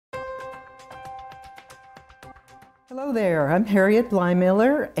Hello there, I'm Harriet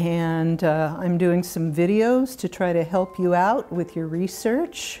Blymiller, and I'm doing some videos to try to help you out with your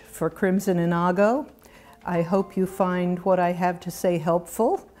research for Crimson Imago. I hope you find what I have to say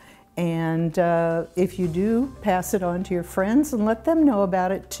helpful, and if you do, pass it on to your friends and let them know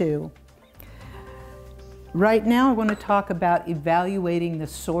about it too. Right now I want to talk about evaluating the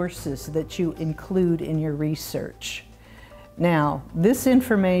sources that you include in your research. Now, this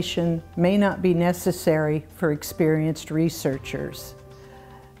information may not be necessary for experienced researchers,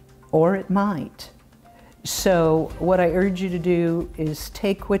 or it might. So what I urge you to do is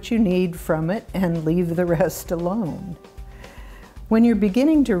take what you need from it and leave the rest alone. When you're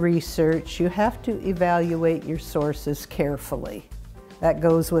beginning to research, you have to evaluate your sources carefully. That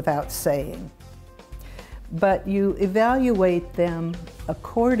goes without saying. But you evaluate them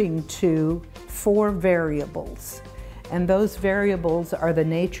according to 4 variables. And those variables are the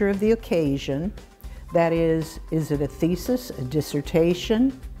nature of the occasion. That is it a thesis, a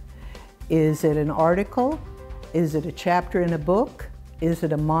dissertation? Is it an article? Is it a chapter in a book? Is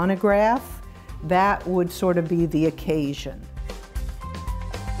it a monograph? That would sort of be the occasion.